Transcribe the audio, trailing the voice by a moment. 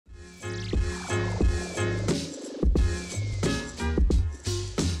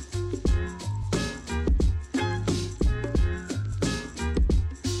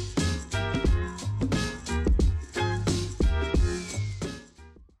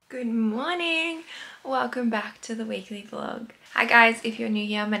Good morning, welcome back to the weekly vlog. Hi guys, if you're new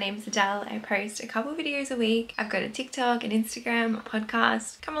here, my name is Adele. I post a couple videos a week. I've got a TikTok, an Instagram, a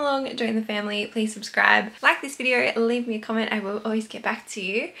podcast. Come along, join the family, please subscribe. Like this video, leave me a comment, I will always get back to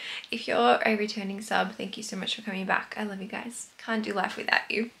you. If you're a returning sub, thank you so much for coming back. I love you guys. Can't do life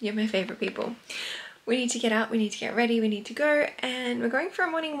without you. You're my favorite people. We need to get out, we need to get ready, we need to go, and we're going for a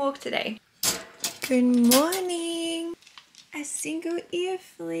morning walk today. Good morning. A single ear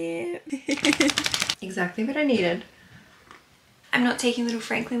flip. Exactly what I needed. I'm not taking little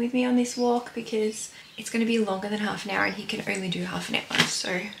Franklin with me on this walk because it's going to be longer than half an hour and he can only do half an hour.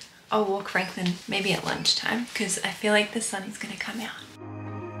 So I'll walk Franklin maybe at lunchtime because I feel like the sun is going to come out.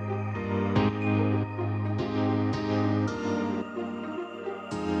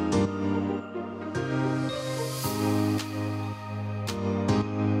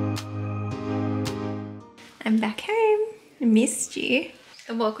 I'm back home. I missed you.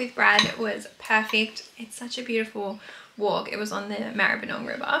 The walk with Brad was perfect. It's such a beautiful walk. It was on the Maribyrnong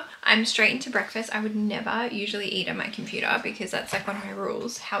River. I'm straight into breakfast. I would never usually eat on my computer because that's like one of my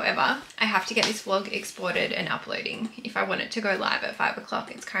rules. However, I have to get this vlog exported and uploading if I want it to go live at 5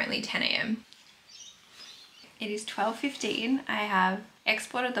 o'clock. It's currently 10 AM. It is 12:15. I have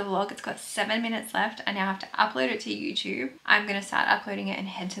exported the vlog. It's got 7 minutes left. I now have to upload it to YouTube. I'm going to start uploading it and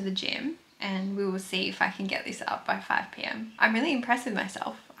head to the gym. And we will see if I can get this up by 5 PM. I'm really impressed with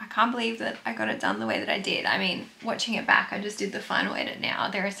myself. I can't believe that I got it done the way that I did. I mean, watching it back, I just did the final edit now.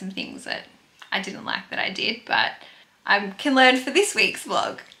 There are some things that I didn't like that I did, but I can learn for this week's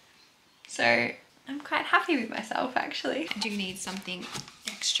vlog. So I'm quite happy with myself, actually. I do need something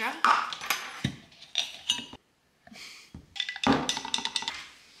extra.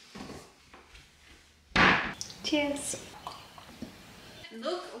 Cheers.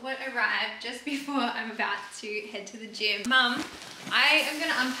 Look what arrived just before I'm about to head to the gym. Mum, I am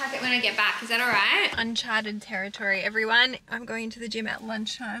going to unpack it when I get back. Is that alright? Uncharted territory, everyone. I'm going to the gym at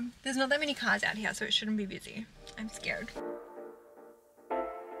lunchtime. There's not that many cars out here, so it shouldn't be busy. I'm scared.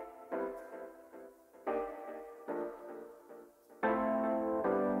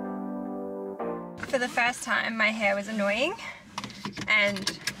 For the first time, my hair was annoying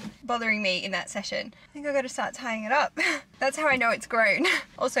and bothering me in that session. I think I got to start tying it up. That's how I know it's grown.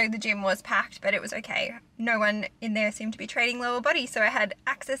 Also, the gym was packed, but it was okay. No one in there seemed to be trading lower body, so I had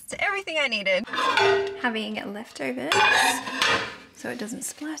access to everything I needed. Having leftovers so it doesn't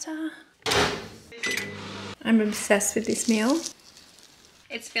splatter. I'm obsessed with this meal.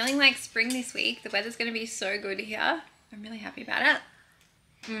 It's feeling like spring this week. The weather's going to be so good here. I'm really happy about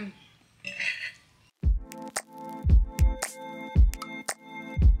it.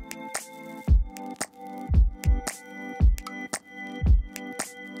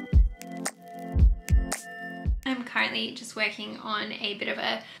 I'm currently just working on a bit of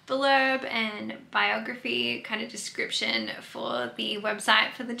a blurb and biography kind of description for the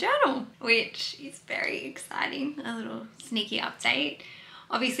website for the journal, which is very exciting. A little sneaky update.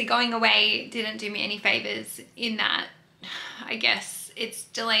 Obviously going away didn't do me any favors in that I guess it's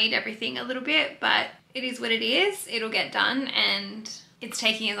delayed everything a little bit, but it is what it is. It'll get done and it's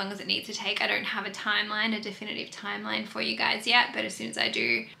taking as long as it needs to take. I don't have a timeline, a definitive timeline for you guys yet, but as soon as I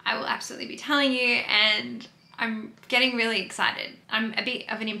do, I will absolutely be telling you, and I'm getting really excited. I'm a bit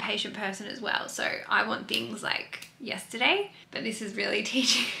of an impatient person as well, so I want things like yesterday, but this is really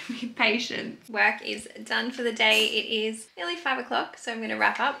teaching me patience. Work is done for the day. It is nearly 5 o'clock, so I'm going to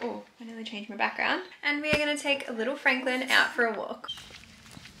wrap up. Oh, I nearly changed my background. And we are going to take a little Franklin out for a walk.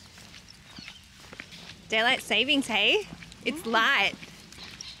 Daylight savings, hey? It's light.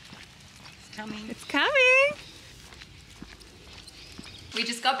 It's coming. It's coming. We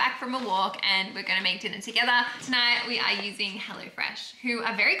just got back from a walk and we're gonna make dinner together. Tonight we are using HelloFresh, who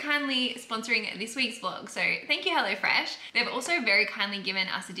are very kindly sponsoring this week's vlog. So thank you, HelloFresh. They've also very kindly given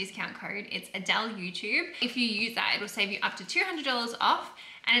us a discount code. It's ADELEYOUTUBE. If you use that, it'll save you up to $200 off,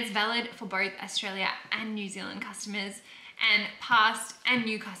 and it's valid for both Australia and New Zealand customers and past and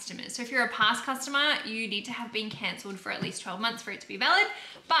new customers. So if you're a past customer, you need to have been cancelled for at least 12 months for it to be valid,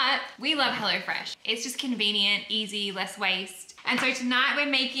 but we love HelloFresh. It's just convenient, easy, less waste. And so tonight we're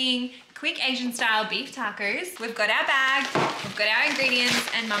making quick Asian style beef tacos. We've got our bag, we've got our ingredients,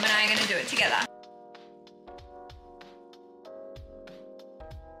 and Mum and I are gonna do it together.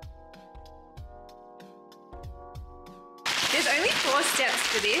 There's only 4 steps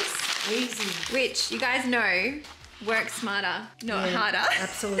for this. Easy. Which you guys know, work smarter, not harder.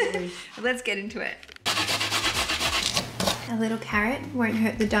 Absolutely. Let's get into it. A little carrot won't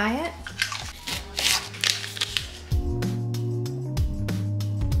hurt the diet.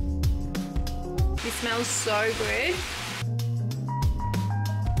 This smells so good.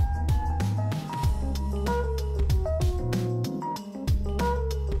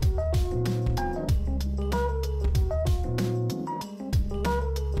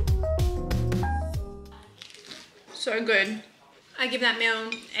 so good. I give that meal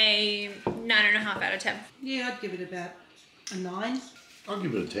a 9.5 out of 10. Yeah, I'd give it about a 9. I'll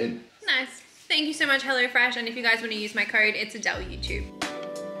give it a 10. Nice. Thank you so much, HelloFresh. And if you guys want to use my code, it's ADELEYOUTUBE.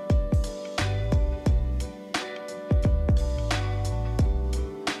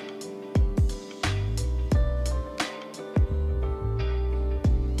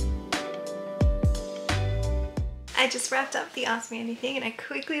 I just wrapped up the Ask Me Anything and I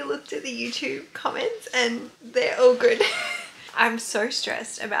quickly looked at the YouTube comments and they're all good. I'm so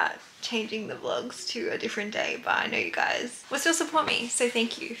stressed about changing the vlogs to a different day, but I know you guys will still support me, so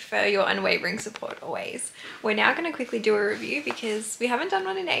thank you for your unwavering support always. We're now going to quickly do a review because we haven't done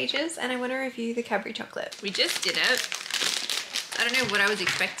one in ages and I want to review the Cadbury chocolate. We just did it. I don't know what I was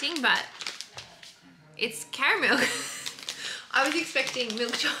expecting, but it's caramel. I was expecting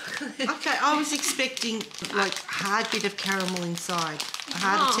milk chocolate. Okay, I was expecting like hard bit of caramel inside, a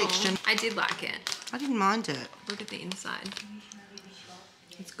harder texture. I did like it. I didn't mind it. Look at the inside.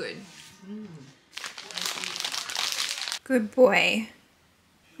 It's good. Good boy.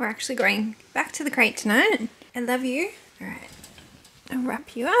 We're actually going back to the crate tonight. I love you. All right, I'll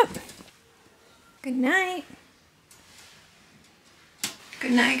wrap you up. Good night.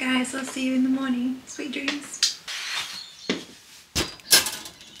 Good night, guys. I'll see you in the morning. Sweet dreams.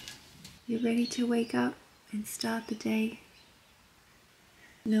 You ready to wake up and start the day?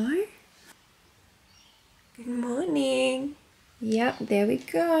 No? Good morning. Yep, there we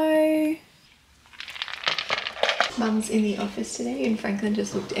go. Mum's in the office today and Franklin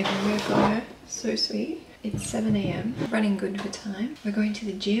just looked everywhere for her. So sweet. It's 7 AM. Running good for time. We're going to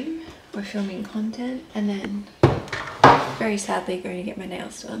the gym. We're filming content and then very sadly going to get my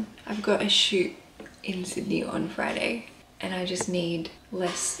nails done. I've got a shoot in Sydney on Friday and I just need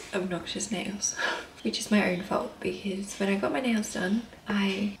less obnoxious nails, which is my own fault because when I got my nails done,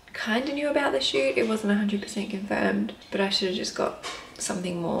 I kind of knew about the shoot. It wasn't 100% confirmed, but I should have just got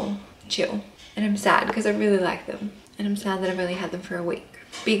something more chill. And I'm sad because I really like them. And I'm sad that I've only had them for a week.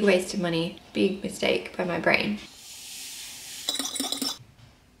 Big waste of money, big mistake by my brain.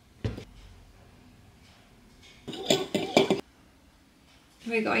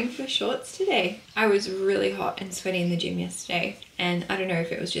 We're going for shorts today. I was really hot and sweaty in the gym yesterday and I don't know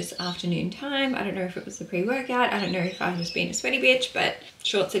if it was just afternoon time, I don't know if it was the pre-workout, I don't know if I was being a sweaty bitch, but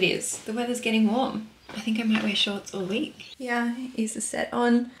shorts it is. The weather's getting warm. I think I might wear shorts all week. Yeah, is the set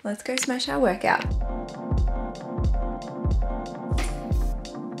on. Let's go smash our workout.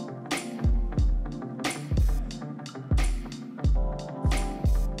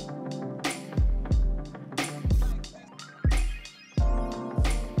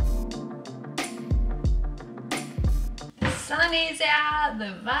 Sun is out,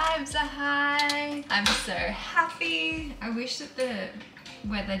 the vibes are high. I'm so happy. I wish that the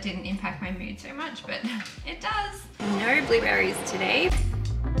weather didn't impact my mood so much, but it does. No blueberries today.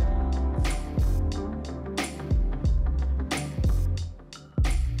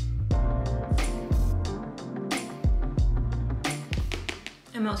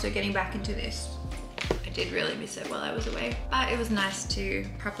 I'm also getting back into this. I did really miss it while I was away, but it was nice to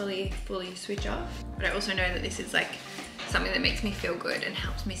properly, fully switch off. But I also know that this is like something that makes me feel good and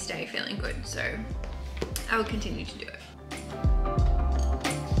helps me stay feeling good. So I will continue to do it.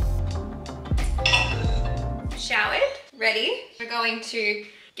 Showered, ready. We're going to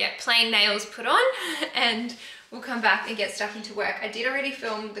get plain nails put on and we'll come back and get stuck into work. I did already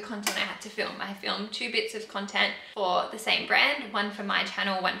film the content I had to film. I filmed 2 bits of content for the same brand, one for my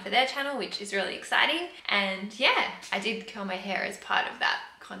channel, one for their channel, which is really exciting. And yeah, I did curl my hair as part of that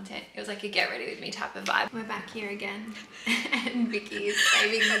content. It was like a get ready with me type of vibe. We're back here again and Vicky is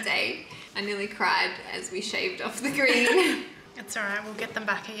saving the day. I nearly cried as we shaved off the green. It's all right, we'll get them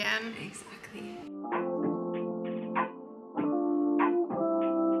back again. Exactly.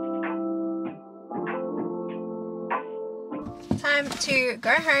 Time to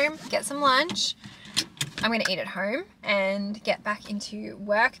go home, get some lunch. I'm gonna eat at home and get back into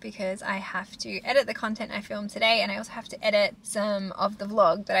work because I have to edit the content I filmed today and I also have to edit some of the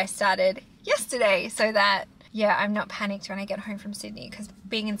vlog that I started yesterday so that, yeah, I'm not panicked when I get home from Sydney because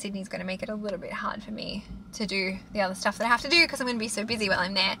being in Sydney is gonna make it a little bit hard for me to do the other stuff that I have to do because I'm gonna be so busy while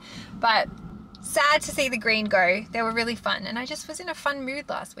I'm there. But sad to see the green go. They were really fun and I just was in a fun mood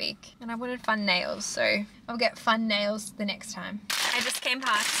last week and I wanted fun nails, so I'll get fun nails the next time. I just came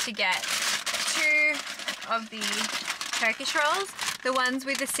past to get 2 of the Turkish rolls. The ones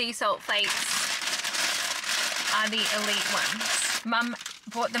with the sea salt flakes are the elite ones. Mum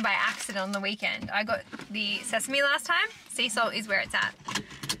bought them by accident on the weekend. I got the sesame last time. Sea salt is where it's at.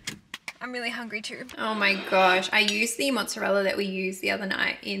 I'm really hungry too. Oh my gosh, I used the mozzarella that we used the other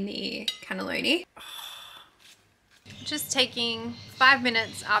night in the cannelloni. Just taking 5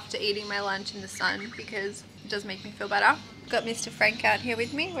 minutes after eating my lunch in the sun because it does make me feel better. Got Mr. Frank out here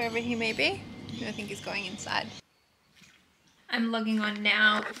with me, wherever he may be. I think he's going inside. I'm logging on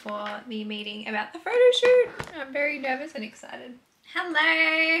now for the meeting about the photo shoot. I'm very nervous and excited.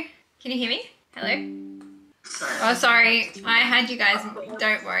 Hello. Can you hear me? Hello? Oh, sorry. I had you guys.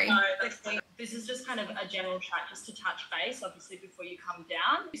 Don't worry. This is just kind of a general chat just to touch base, obviously, before you come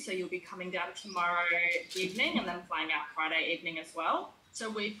down. So you'll be coming down tomorrow evening and then flying out Friday evening as well. So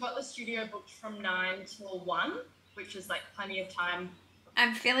we've got the studio booked from 9 till 1, which is like plenty of time.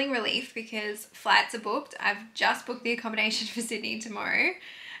 I'm feeling relief because flights are booked. I've just booked the accommodation for Sydney tomorrow.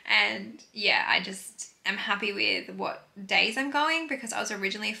 And yeah, I just am happy with what days I'm going because I was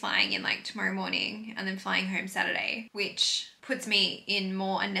originally flying in like tomorrow morning and then flying home Saturday, which puts me in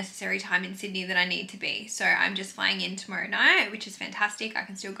more unnecessary time in Sydney than I need to be. So I'm just flying in tomorrow night, which is fantastic. I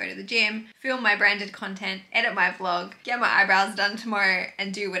can still go to the gym, film my branded content, edit my vlog, get my eyebrows done tomorrow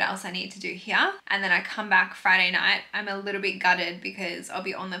and do what else I need to do here. And then I come back Friday night. I'm a little bit gutted because I'll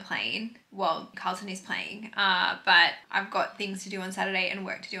be on the plane. Well, Carlton is playing, but I've got things to do on Saturday and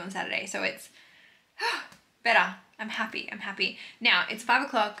work to do on Saturday. So it's better. I'm happy. Now, it's 5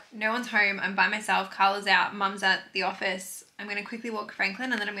 o'clock. No one's home. I'm by myself. Carla's out. Mum's at the office. I'm going to quickly walk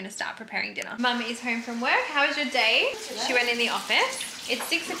Franklin and then I'm going to start preparing dinner. Mum is home from work. How was your day? She went in the office. It's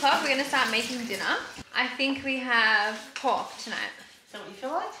 6 o'clock. We're going to start making dinner. I think we have pork tonight. Is that what you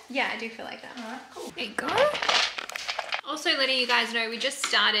feel like? Yeah, I do feel like that. Alright, cool. There you go. Also letting you guys know, we just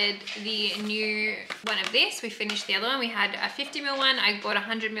started the new one of this. We finished the other one. We had a 50ml one. I bought a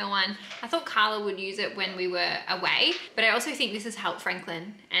 100ml one. I thought Carla would use it when we were away, but I also think this has helped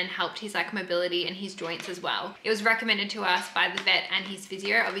Franklin and helped his like mobility and his joints as well. It was recommended to us by the vet and his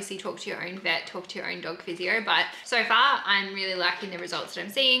physio. Obviously talk to your own vet, talk to your own dog physio, but so far I'm really liking the results that I'm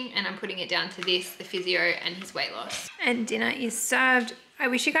seeing and I'm putting it down to this, the physio and his weight loss. And dinner is served. I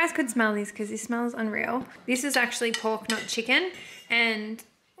wish you guys could smell this because this smells unreal. This is actually pork, not chicken. And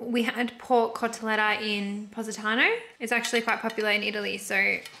we had pork cotoletta in Positano. It's actually quite popular in Italy, so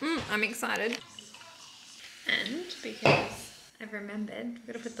I'm excited. And because I've remembered, we've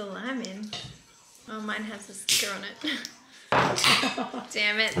got to put the lime in. Oh, mine has a sticker on it.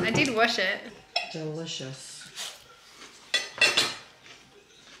 Damn it, I did wash it. Delicious.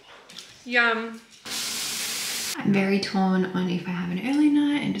 Yum. I'm very torn on if I have an early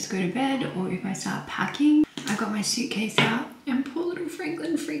night and just go to bed or if I start packing. I've got my suitcase out and poor little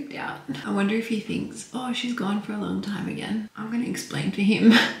Franklin freaked out. I wonder if he thinks, oh, she's gone for a long time again. I'm going to explain to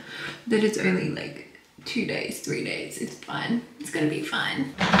him that it's only like 2 days, 3 days. It's fine. It's going to be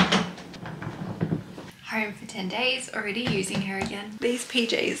fine. Home for 10 days, already using her again. These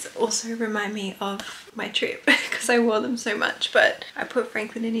PJs also remind me of my trip because I wore them so much, but I put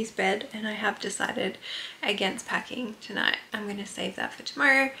Franklin in his bed and I have decided against packing tonight. I'm going to save that for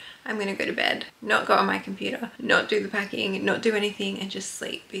tomorrow. I'm going to go to bed, not go on my computer, not do the packing, not do anything and just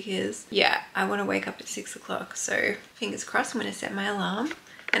sleep because yeah, I want to wake up at 6 o'clock. So fingers crossed, I'm going to set my alarm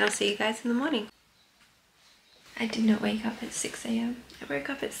and I'll see you guys in the morning. I did not wake up at 6 a.m. I woke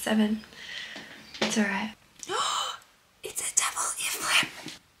up at 7. It's alright. Oh, it's a double E-flip.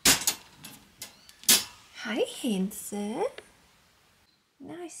 Hi, handsome.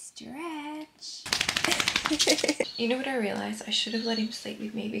 Nice stretch. You know what I realised? I should have let him sleep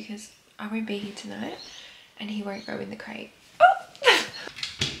with me because I won't be here tonight and he won't go in the crate. Oh!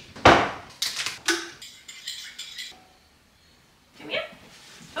 Come here.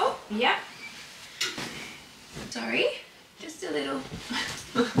 Oh, yeah. Sorry. Just a little.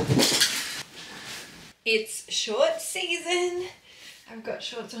 It's short season. I've got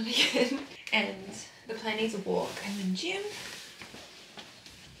shorts on again and the plan is a walk and then gym.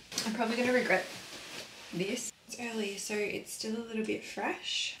 I'm probably going to regret this. It's early so it's still a little bit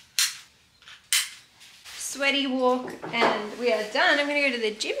fresh. Sweaty walk and we are done. I'm going to go to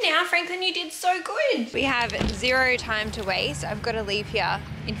the gym now. Franklin, you did so good. We have 0 time to waste. I've got to leave here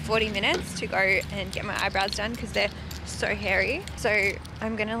in 40 minutes to go and get my eyebrows done because they're so hairy. So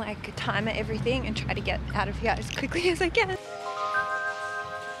I'm gonna like timer everything and try to get out of here as quickly as I can.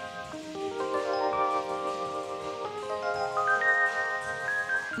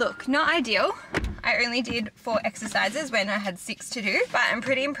 Look, not ideal. I only did 4 exercises when I had 6 to do, but I'm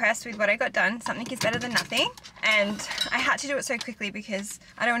pretty impressed with what I got done. Something is better than nothing. And I had to do it so quickly because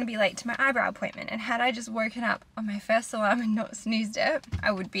I don't want to be late to my eyebrow appointment. And had I just woken up on my first alarm and not snoozed it,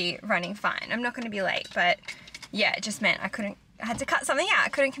 I would be running fine. I'm not going to be late, but yeah, it just meant I had to cut something out. I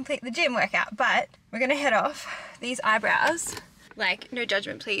couldn't complete the gym workout, but we're going to head off. These eyebrows, like, no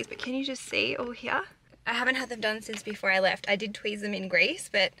judgment please, but can you just see all here? I haven't had them done since before I left. I did tweeze them in Greece,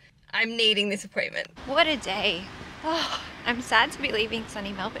 but I'm needing this appointment. What a day. Oh, I'm sad to be leaving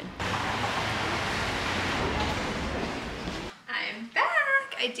sunny Melbourne. I'm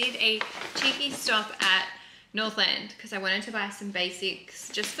back. I did a cheeky stop at Northland because I wanted to buy some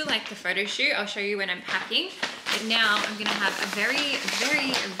basics just for like the photo shoot. I'll show you when I'm packing. But now I'm gonna have a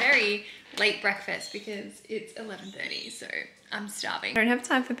very late breakfast because it's 11:30, so I'm starving. I don't have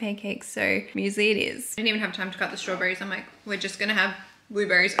time for pancakes, so muesli it is. I didn't even have time to cut the strawberries. I'm like, we're just gonna have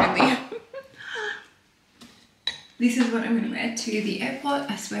blueberries only. This is what I'm gonna wear to the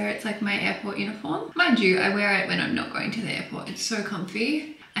airport. I swear it's like my airport uniform. Mind you, I wear it when I'm not going to the airport. It's so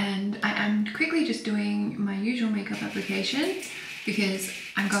comfy. And I am quickly just doing my usual makeup application because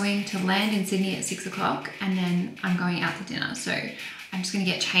I'm going to land in Sydney at 6 o'clock and then I'm going out to dinner. So I'm just gonna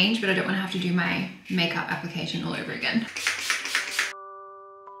get changed, but I don't wanna have to do my makeup application all over again.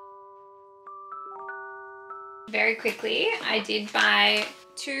 Very quickly, I did buy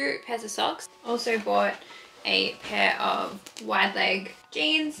 2 pairs of socks. Also bought a pair of wide leg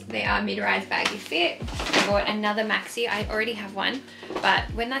jeans. They are mid-rise baggy fit. I bought another maxi. I already have one, but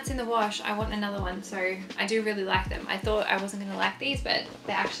when that's in the wash, I want another one. So I do really like them. I thought I wasn't gonna like these, but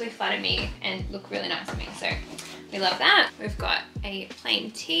they actually flatter me and look really nice on me. So we love that. We've got a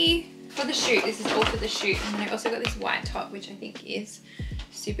plain tee for the shoot. This is all for the shoot. And then I also got this white top, which I think is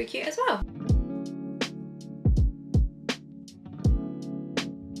super cute as well.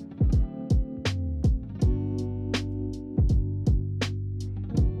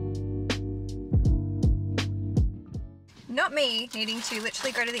 Not me needing to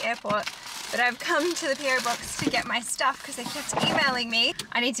literally go to the airport, but I've come to the PO box to get my stuff because they kept emailing me.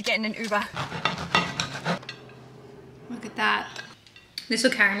 I need to get in an Uber. Look at that. This will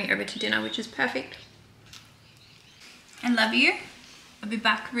carry me over to dinner, which is perfect. I love you. I'll be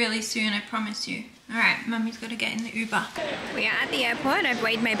back really soon, I promise you. All right, Mummy's got to get in the Uber. We are at the airport. I've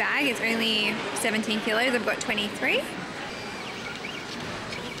weighed my bag. It's only 17 kilos. I've got 23.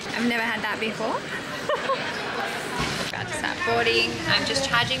 I've never had that before. About to start boarding. I'm just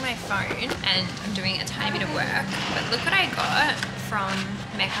charging my phone and I'm doing a tiny bit of work. But look what I got from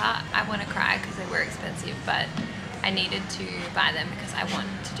Mecca. I want to cry because they were expensive, but I needed to buy them because I want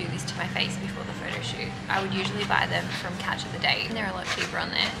to do this to my face before the photo shoot. I would usually buy them from Catch of the Day and they're a lot cheaper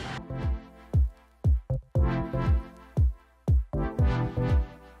on there.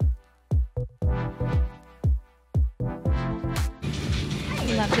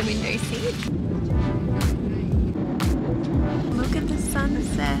 I love the window seat. Look at the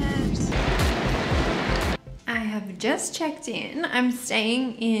sunset. I have just checked in. I'm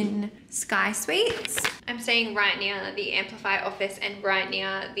staying in Sky Suites. I'm staying right near the Amplify office and right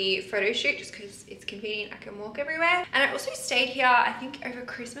near the photo shoot just because it's convenient. I can walk everywhere. And I also stayed here, I think over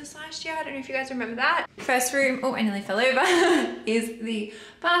Christmas last year. I don't know if you guys remember that. First room, oh, I nearly fell over, is the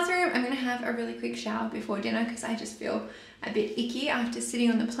bathroom. I'm gonna have a really quick shower before dinner because I just feel a bit icky after sitting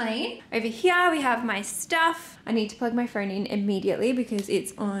on the plane. Over here we have my stuff. I need to plug my phone in immediately because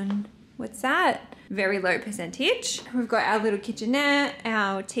it's on, what's that? Very low percentage. We've got our little kitchenette,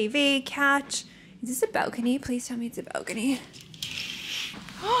 our TV, couch. Is this a balcony? Please tell me it's a balcony.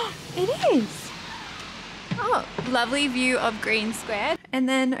 Oh, it is. Oh, lovely view of Green Square. And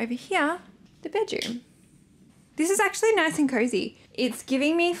then over here, the bedroom. This is actually nice and cozy. It's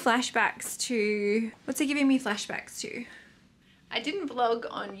giving me flashbacks to, what's it giving me flashbacks to? I didn't vlog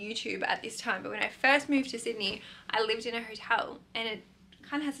on YouTube at this time, but when I first moved to Sydney, I lived in a hotel and it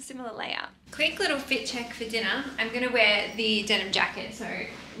kind of has a similar layout. Quick little fit check for dinner. I'm gonna wear the denim jacket, so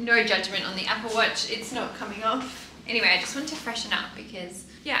no judgment on the Apple Watch. It's not coming off. Anyway, I just want to freshen up because,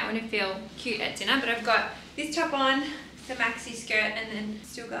 yeah, I want to feel cute at dinner, but I've got this top on, the maxi skirt, and then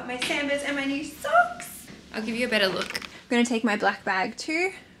still got my Sambas and my new socks. I'll give you a better look. I'm gonna take my black bag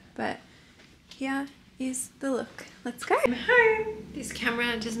too, but here is the look. Let's go. I'm home. This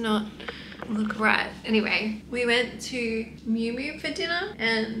camera does not look right. Anyway, we went to Miu Miu for dinner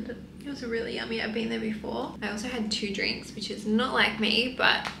and it was really yummy. I've been there before. I also had 2 drinks, which is not like me,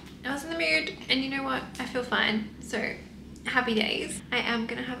 but I was in the mood and you know what? I feel fine. So happy days. I am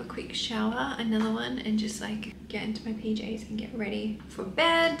gonna have a quick shower, another one, and just like get into my PJs and get ready for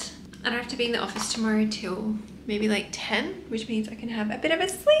bed. I don't have to be in the office tomorrow till maybe like 10, which means I can have a bit of a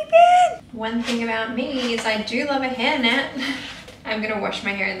sleep in. One thing about me is I do love a hairnet. I'm gonna wash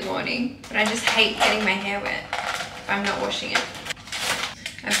my hair in the morning, but I just hate getting my hair wet if I'm not washing it.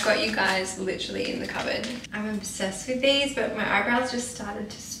 I've got you guys literally in the cupboard. I'm obsessed with these, but my eyebrows just started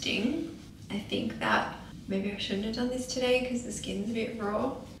to sting. I think that maybe I shouldn't have done this today because the skin's a bit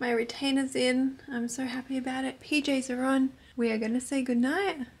raw. My retainer's in. I'm so happy about it. PJs are on. We are gonna say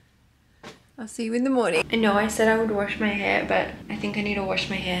goodnight. I'll see you in the morning. I know I said I would wash my hair, but I think I need to wash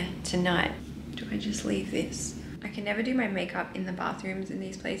my hair tonight. Do I just leave this I can never do my makeup in the bathrooms in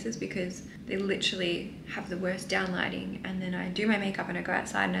these places because they literally have the worst down lighting, and then I do my makeup and I go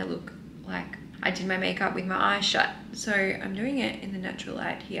outside and I look like I did my makeup with my eyes shut. So I'm doing it in the natural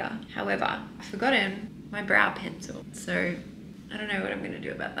light here. However, I've forgotten my brow pencil, so I don't know what I'm gonna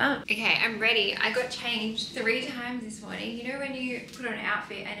do about that. Okay, I'm ready. I got changed 3 times this morning. You know when you put on an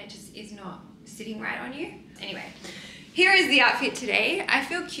outfit and it just is not sitting right on you? Anyway, here is the outfit today. I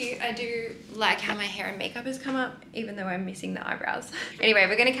feel cute. I do like how my hair and makeup has come up, even though I'm missing the eyebrows. Anyway,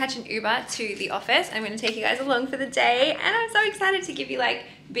 we're gonna catch an Uber to the office. I'm gonna take you guys along for the day, and I'm so excited to give you like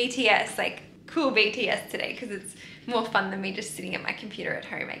BTS, like cool BTS today, because it's more fun than me just sitting at my computer at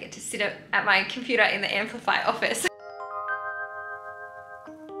home. I get to sit at my computer in the Amplify office.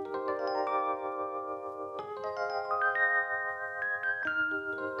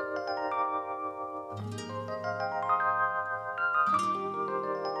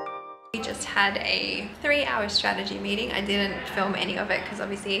 We just had a 3-hour strategy meeting. I didn't film any of it because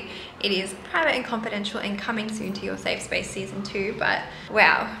obviously it is private and confidential and coming soon to your Safe Space season 2, but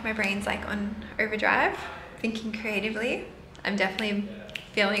wow, my brain's like on overdrive, thinking creatively. I'm definitely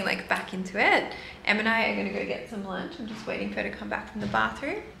feeling like back into it. Em and I are gonna go get some lunch. I'm just waiting for her to come back from the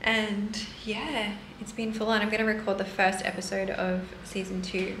bathroom. And yeah, it's been full on. I'm gonna record the first episode of season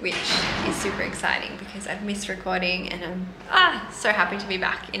 2, which is super exciting because I've missed recording, and I'm so happy to be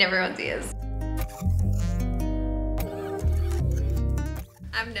back in everyone's ears.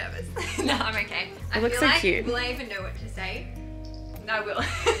 I'm nervous. No, I'm okay. It looks so cute. Will I even know what to say? No, I will.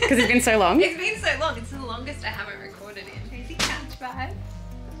 Because it's been so long? It's been so long. It's the longest I haven't recorded in. Crazy couch vibe.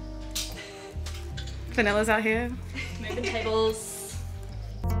 Vanilla's out here. Moving tables.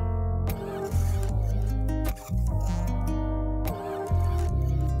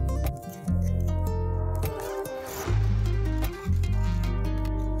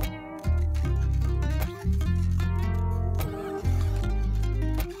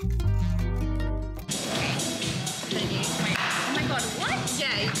 Oh my god, what?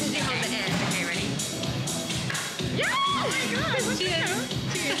 Yeah, because you hold the end. Okay, ready? Yeah! Oh my god, cheers!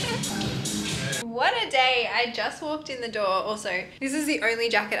 What a day. I just walked in the door. Also, this is the only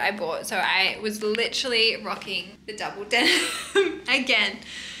jacket I bought, so I was literally rocking the double denim again.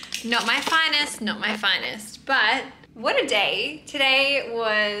 Not my finest, but what a day. Today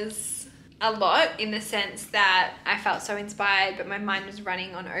was a lot in the sense that I felt so inspired, but my mind was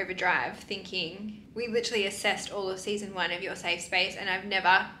running on overdrive thinking, we literally assessed all of season 1 of Your Safe Space, and I've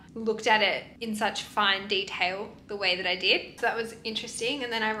never looked at it in such fine detail the way that I did. So that was interesting.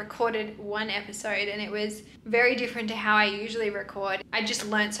 And then I recorded 1 episode, and it was very different to how I usually record. I just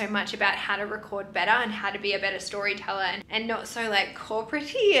learned so much about how to record better and how to be a better storyteller, and not so like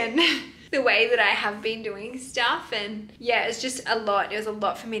corporate-y and the way that I have been doing stuff. And yeah, it's just a lot. It was a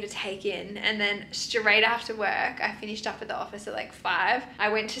lot for me to take in. And then straight after work, I finished up at the office at like 5. I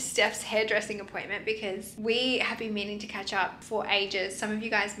went to Steph's hairdressing appointment because we have been meaning to catch up for ages. Some of you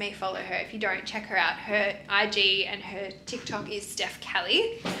guys may follow her. If you don't, check her out. Her IG and her TikTok is Steph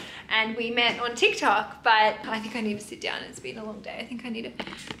Kelly. And we met on TikTok, but I think I need to sit down. It's been a long day. I think I need to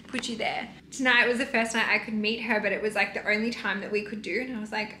put you there. Tonight was the first night I could meet her, but it was like the only time that we could do. And I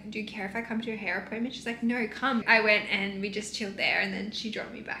was like, do you care if I come to your hair appointment? She's like, no, come. I went and we just chilled there, and then she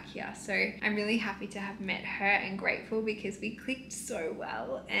dropped me back here. So I'm really happy to have met her and grateful because we clicked so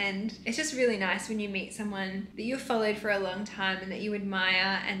well. And it's just really nice when you meet someone that you've followed for a long time and that you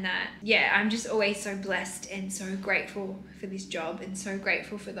admire, and that, yeah, I'm just always so blessed and so grateful for this job, and so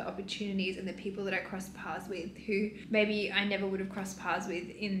grateful for the opportunities and the people that I cross paths with who maybe I never would have crossed paths with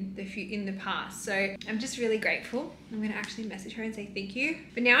in the past. So I'm just really grateful. I'm gonna actually message her and say thank you.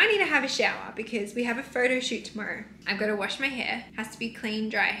 But now I need to have a shower because we have a photo shoot tomorrow. I've got to wash my hair. Has to be clean,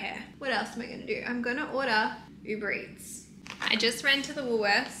 dry hair. What else am I gonna do? I'm gonna order Uber Eats. I just ran to the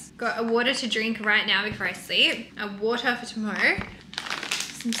Woolworths. Got a water to drink right now before I sleep. A water for tomorrow.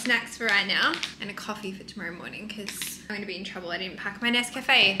 Some snacks for right now, and a coffee for tomorrow morning because I'm going to be in trouble. I didn't pack my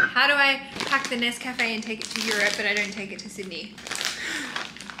Nescafe. How do I pack the Nescafe and take it to Europe, but I don't take it to Sydney?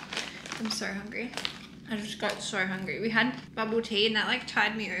 I'm so hungry. I just got so hungry. We had bubble tea and that like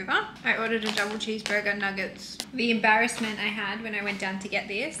tied me over. I ordered a double cheeseburger, nuggets. The embarrassment I had when I went down to get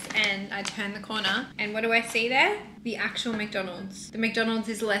this, and I turned the corner, and what do I see there? The actual McDonald's. The McDonald's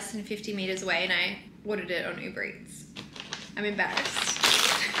is less than 50 meters away, and I ordered it on Uber Eats. I'm embarrassed.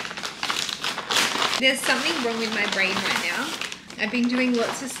 There's something wrong with my brain right now. I've been doing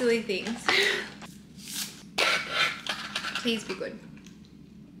lots of silly things. Please be good.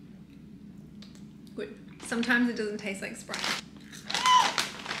 Good. Sometimes it doesn't taste like Sprite.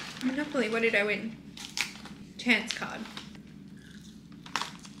 Monopoly, what did I win? Chance card.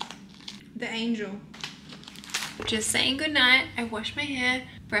 The angel. just saying goodnight. I washed my hair,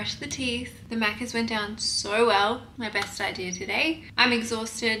 brushed the teeth. The Macca's went down so well. My best idea today. I'm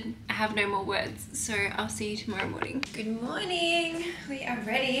exhausted. I have no more words. So I'll see you tomorrow morning. Good morning. We are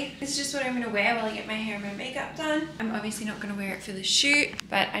ready. This is just what I'm going to wear while I get my hair and my makeup done. I'm obviously not going to wear it for the shoot,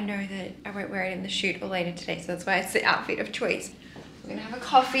 but I know that I won't wear it in the shoot or later today. So that's why it's the outfit of choice. We're going to have a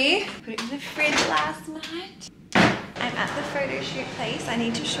coffee. Put it in the fridge last night. I'm at the photo shoot place. I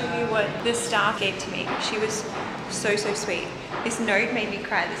need to show you what the staff gave to me. She was so sweet. This note made me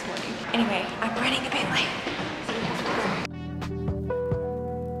cry this morning. Anyway, I'm running a bit late, so we have to go.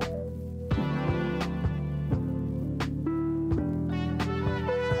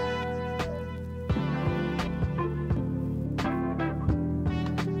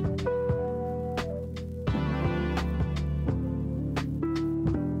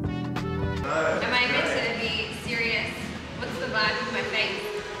 Am I meant to be serious? What's the vibe with my face?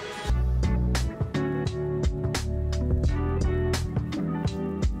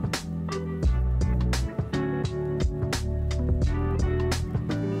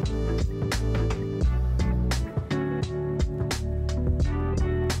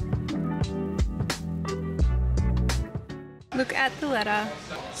 Look at the letter,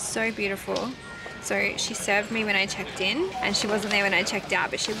 so beautiful. So she served me when I checked in and she wasn't there when I checked out,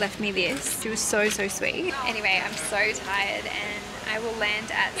 but she left me this. She was so sweet. Anyway, I'm so tired and I will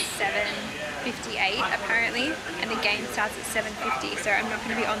land at 7:58 apparently, and the game starts at 7:50, so I'm not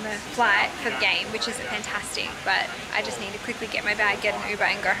going to be on the flight for the game, which is fantastic, but I just need to quickly get my bag, get an Uber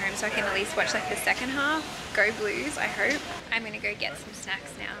and go home so I can at least watch like the second half. Go Blues, I hope. I'm going to go get some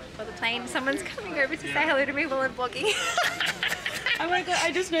snacks now for the plane. Someone's coming over to say hello to me while I'm vlogging. Oh my god,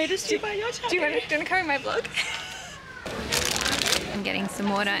 I just noticed you by your chat. Do you want to come in my vlog? I'm getting some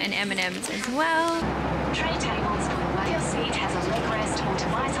water and M&Ms as well. Tray tables where your seat has a leg rest or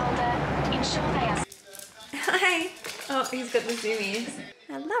device holder. Ensure they are... Hi. Oh, he's got the zoomies.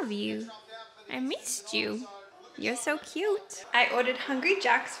 I love you. I missed you. You're so cute. I ordered Hungry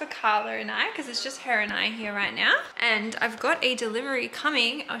Jacks for Carla and I, because it's just her and I here right now. And I've got a delivery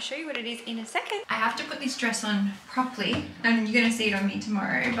coming. I'll show you what it is in a second. I have to put this dress on properly, and you're gonna see it on me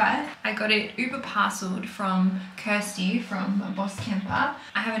tomorrow, but I got it Uber parceled from Kirsty from Boss Kemper.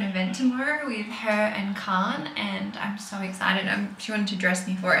 I have an event tomorrow with her and Khan, and I'm so excited. She wanted to dress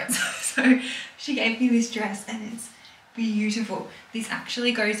me for it. So she gave me this dress and it's beautiful. This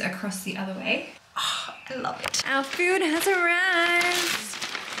actually goes across the other way. Oh, I love it. Our food has arrived.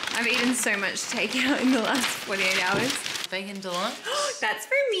 I've eaten so much takeout in the last 48 hours. Bacon deluxe. That's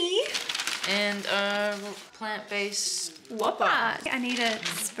for me. And plant-based Whopper. I need a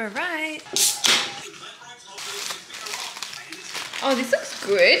Sprite. Oh, this looks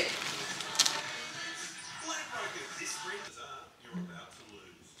good.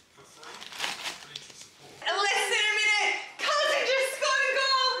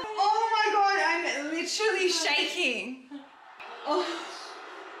 Shaking. Oh.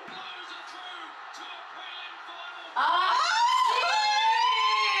 Oh.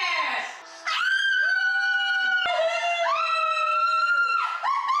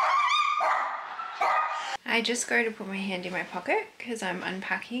 Yeah. I just go to put my hand in my pocket because I'm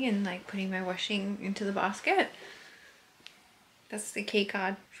unpacking and like putting my washing into the basket. That's the key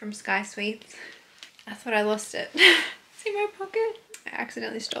card from Sky Sweets. I thought I lost it. It's in my pocket. I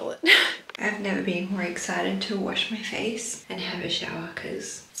accidentally stole it. I've never been more excited to wash my face and have a shower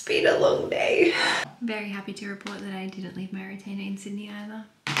because it's been a long day. I'm very happy to report that I didn't leave my retainer in Sydney either.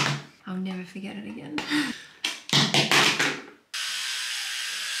 I'll never forget it again.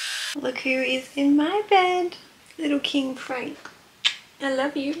 Look who is in my bed. Little King Frank. I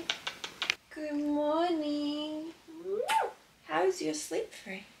love you. Good morning. How's your sleep,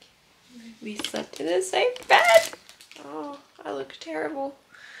 Frank? We slept in the same bed. Oh, I look terrible.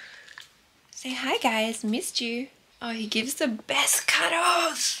 Say hi guys, missed you. Oh, he gives the best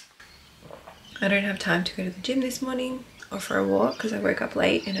cuddles. I don't have time to go to the gym this morning or for a walk because I woke up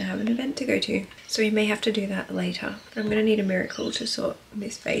late and I have an event to go to. So we may have to do that later. I'm gonna need a miracle to sort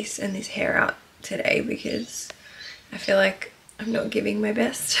this face and this hair out today because I feel like I'm not giving my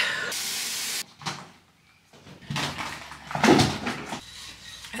best.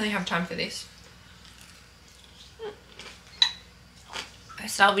 I only have time for this. I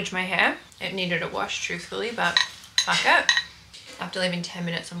salvaged my hair. It needed a wash, truthfully, but fuck it. After leaving 10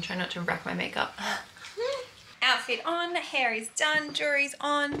 minutes, I'm trying not to wreck my makeup. Outfit on, hair is done, jewelry's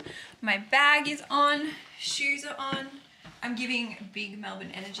on, my bag is on, shoes are on. I'm giving big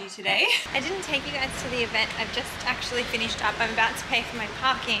Melbourne energy today. I didn't take you guys to the event. I've just actually finished up. I'm about to pay for my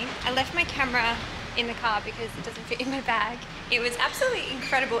parking. I left my camera in the car because it doesn't fit in my bag. It was absolutely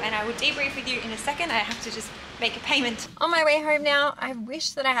incredible and I will debrief with you in a second. I have to just make a payment. On my way home now, I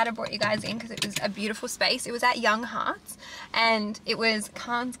wish that I had brought you guys in because it was a beautiful space. It was at Young Hearts and it was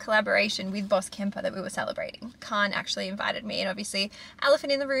Khan's collaboration with Boss Kemper that we were celebrating. Khan actually invited me, and obviously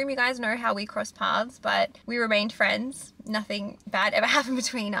elephant in the room, you guys know how we crossed paths, but we remained friends. Nothing bad ever happened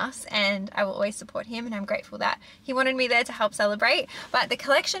between us, and I will always support him, and I'm grateful that he wanted me there to help celebrate. But the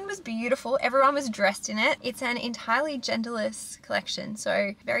collection was beautiful. Everyone was dressed in it. It's an entirely genderless collection,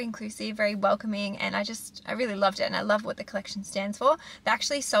 so very inclusive, very welcoming, and I really loved it, and I love what the collection stands for. They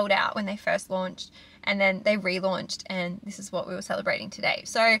actually sold out when they first launched, and then they relaunched, and this is what we were celebrating today.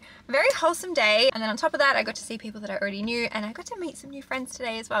 So a very wholesome day, and then on top of that I got to see people that I already knew, and I got to meet some new friends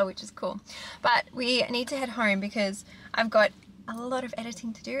today as well, which is cool. But we need to head home because I've got a lot of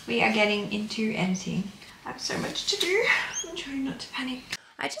editing to do. We are getting into editing. I have so much to do. I'm trying not to panic.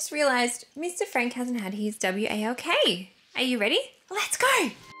 I just realized Mr. Frank hasn't had his WALK. Are you ready? Let's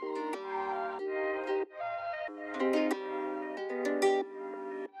go!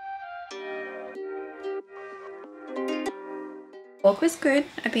 Walk was good,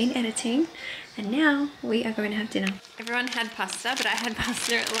 I've been editing, and now we are going to have dinner. Everyone had pasta, but I had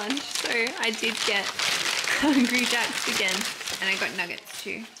pasta at lunch, so I did get Hungry Jack's again, and I got nuggets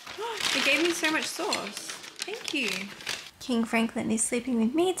too. They gave me so much sauce. Thank you. King Franklin is sleeping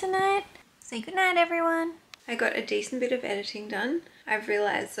with me tonight. Say goodnight, everyone. I got a decent bit of editing done. I've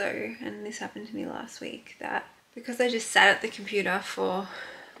realised though, and this happened to me last week, that because I just sat at the computer for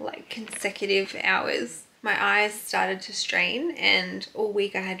like consecutive hours, my eyes started to strain, and all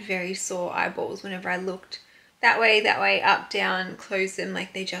week I had very sore eyeballs whenever I looked that way, up, down, closed them,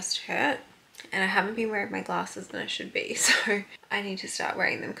 like they just hurt. And I haven't been wearing my glasses and I should be, so I need to start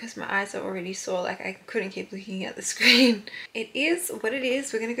wearing them because my eyes are already sore, like I couldn't keep looking at the screen. It is what it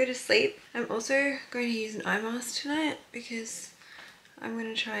is. We're gonna go to sleep. I'm also going to use an eye mask tonight because I'm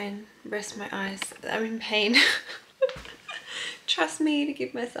gonna try and rest my eyes. I'm in pain. Trust me to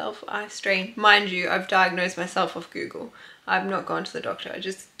give myself eye strain. Mind you, I've diagnosed myself off Google. I've not gone to the doctor, I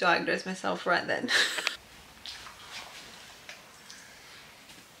just diagnosed myself right then.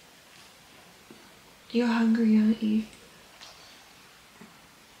 You're hungry, aren't you?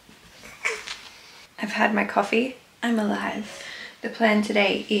 I've had my coffee. I'm alive. The plan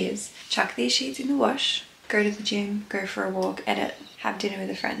today is chuck these sheets in the wash, go to the gym, go for a walk, edit, have dinner with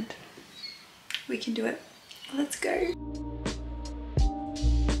a friend. We can do it. Let's go.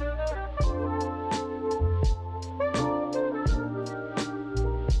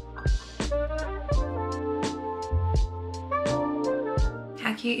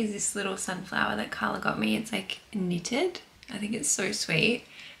 How cute is this little sunflower that Carla got me? It's like knitted. I think it's so sweet.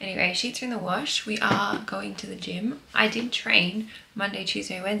 Anyway, sheets are in the wash. We are going to the gym. I did train Monday,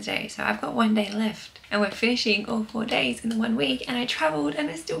 Tuesday, Wednesday, so I've got one day left. And we're finishing all 4 days in the 1 week, and I travelled and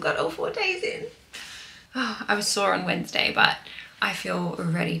I still got all 4 days in. Oh, I was sore on Wednesday, but I feel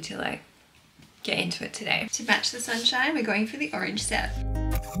ready to like get into it today. To match the sunshine, we're going for the orange set.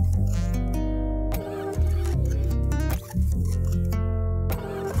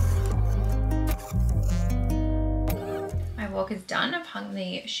 Walk is done. I've hung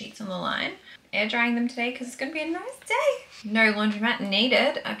the sheets on the line, air drying them today because it's going to be a nice day. No laundromat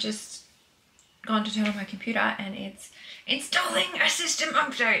needed. I've just gone to turn on my computer and it's installing a system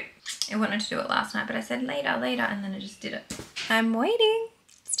update. I wanted to do it last night, but I said later, and then I just did it. I'm waiting.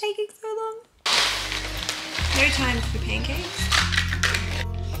 It's taking so long. No time for pancakes.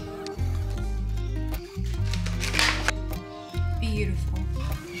 Beautiful.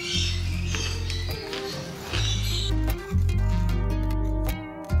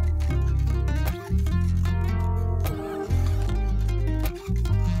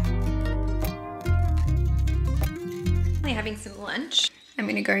 Having some lunch. I'm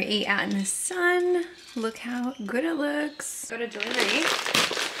gonna go eat out in the sun. Look how good it looks. Got a delivery.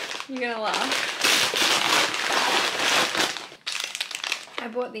 You're gonna laugh. I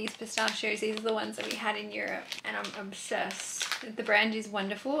bought these pistachios. These are the ones that we had in Europe and I'm obsessed. The brand is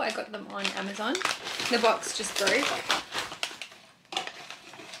wonderful. I got them on Amazon. The box just broke.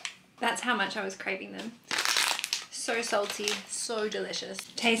 That's how much I was craving them. So salty, so delicious.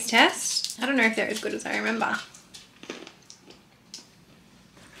 Taste test. I don't know if they're as good as I remember.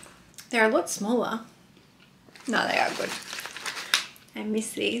 They're a lot smaller. No, they are good. I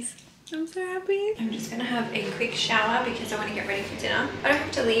miss these. I'm so happy. I'm just gonna have a quick shower because I want to get ready for dinner. I don't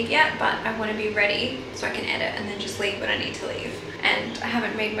have to leave yet, but I want to be ready so I can edit and then just leave when I need to leave. And I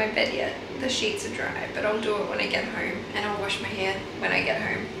haven't made my bed yet. The sheets are dry, but I'll do it when I get home, and I'll wash my hair when I get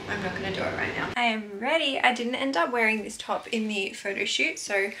home. I'm not gonna do it right now. I am ready. I didn't end up wearing this top in the photo shoot,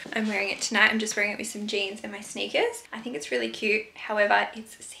 so I'm wearing it tonight. I'm just wearing it with some jeans and my sneakers. I think it's really cute. However,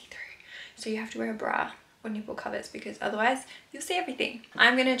 it's see-through, so you have to wear a bra. or nipple covers, because otherwise you'll see everything.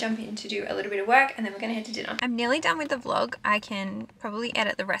 I'm gonna jump in to do a little bit of work and then we're gonna head to dinner. I'm nearly done with the vlog. I can probably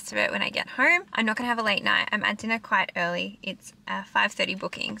edit the rest of it when I get home. I'm not gonna have a late night. I'm at dinner quite early. It's a 5:30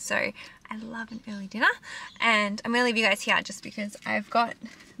 booking, so I love an early dinner. And I'm gonna leave you guys here just because I've got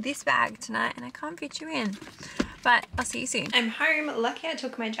this bag tonight and I can't fit you in. But I'll see you soon. I'm home. Lucky I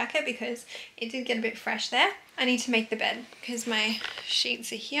took my jacket because it did get a bit fresh there. I need to make the bed because my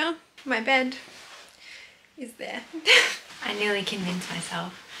sheets are here. My bed is there. I nearly convinced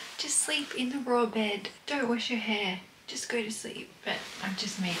myself, just sleep in the raw bed. Don't wash your hair. Just go to sleep. But I've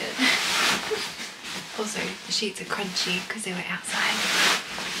just made it. Also, the sheets are crunchy because they were outside.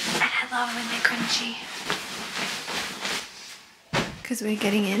 And I love when they're crunchy. Because we're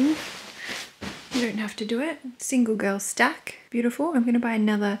getting in. You don't have to do it. Single girl stack. Beautiful. I'm going to buy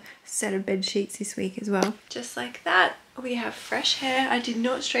another set of bed sheets this week as well. Just like that. We have fresh hair. I did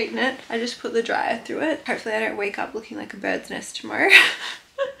not straighten it. I just put the dryer through it. Hopefully I don't wake up looking like a bird's nest tomorrow.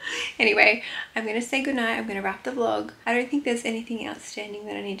 Anyway, I'm going to say goodnight. I'm going to wrap the vlog. I don't think there's anything outstanding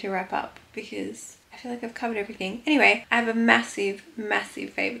that I need to wrap up because I feel like I've covered everything. Anyway, I have a massive,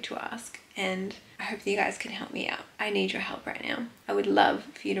 massive favor to ask and I hope that you guys can help me out. I need your help right now. I would love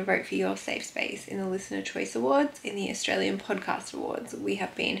for you to vote for your safe space in the Listener Choice Awards, in the Australian Podcast Awards. We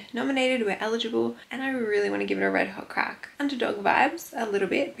have been nominated, we're eligible, and I really want to give it a red hot crack. Underdog vibes a little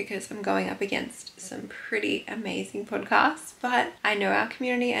bit because I'm going up against some pretty amazing podcasts, but I know our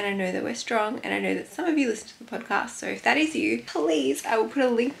community and I know that we're strong and I know that some of you listen to the podcast. So if that is you, please, I will put a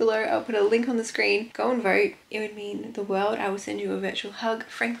link below. I'll put a link on the screen. Go and vote. It would mean the world. I will send you a virtual hug.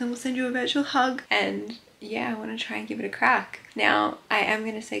 Franklin will send you a virtual hug. And yeah, I want to try and give it a crack. Now, I am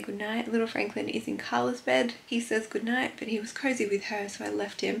going to say goodnight. Little Franklin is in Carla's bed. He says goodnight, but he was cozy with her, so I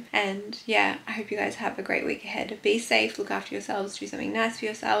left him. And yeah, I hope you guys have a great week ahead. Be safe, look after yourselves, do something nice for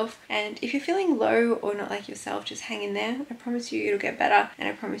yourself. And if you're feeling low or not like yourself, just hang in there. I promise you it'll get better, and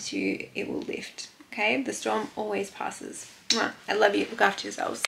I promise you it will lift. Okay? The storm always passes. Mwah. I love you. Look after yourselves.